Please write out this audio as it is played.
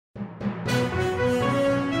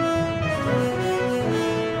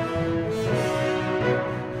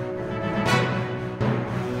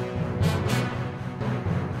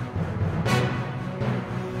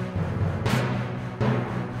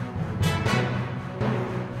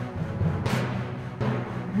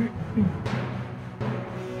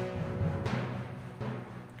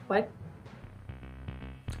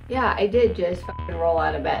Yeah, I did just fucking roll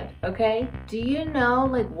out of bed, okay? Do you know,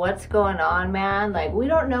 like, what's going on, man? Like, we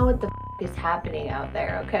don't know what the is happening out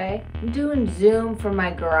there, okay? I'm doing Zoom from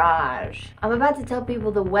my garage. I'm about to tell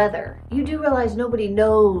people the weather. You do realize nobody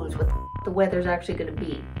knows what the weather's actually gonna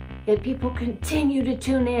be. Yet people continue to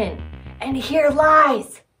tune in and hear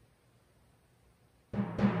lies.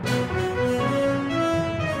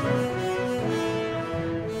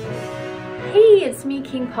 Hey, it's me,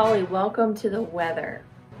 King Polly. Welcome to the weather.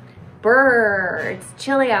 Brr, it's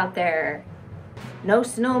chilly out there. No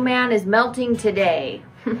snowman is melting today.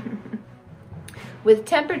 With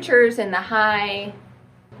temperatures in the high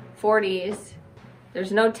 40s,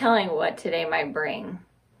 there's no telling what today might bring.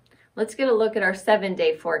 Let's get a look at our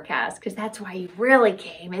 7-day forecast, because that's why you really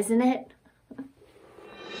came, isn't it?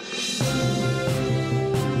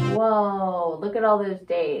 Whoa, look at all those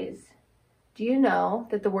days. Do you know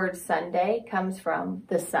that the word Sunday comes from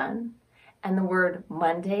the sun? And the word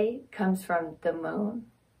Monday comes from the moon,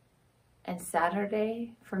 and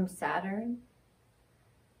Saturday from Saturn.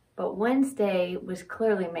 But Wednesday was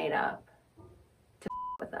clearly made up to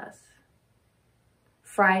with us.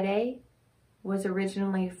 Friday was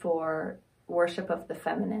originally for worship of the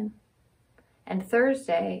feminine. And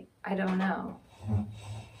Thursday, I don't know.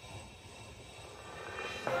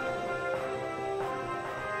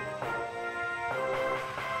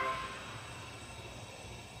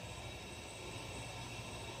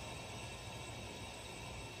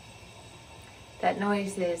 That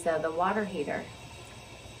noise is the water heater,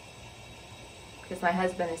 because my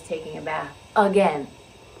husband is taking a bath again.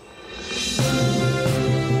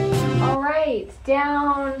 All right,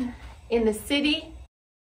 down in the city,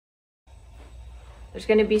 there's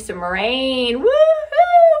gonna be some rain.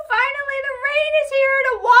 Woohoo! Finally the rain is here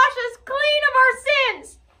to wash us clean of our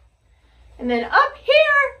sins. And then up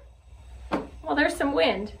here, well, there's some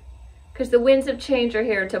wind, because the winds of change are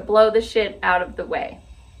here to blow the shit out of the way.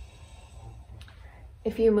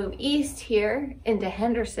 If you move east here into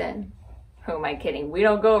Henderson, who am I kidding? We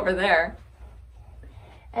don't go over there.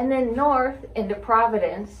 And then north into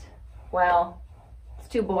Providence, well, it's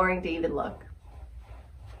too boring to even look.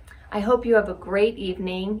 I hope you have a great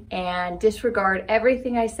evening and disregard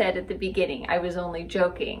everything I said at the beginning. I was only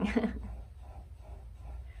joking.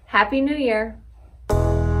 Happy New Year.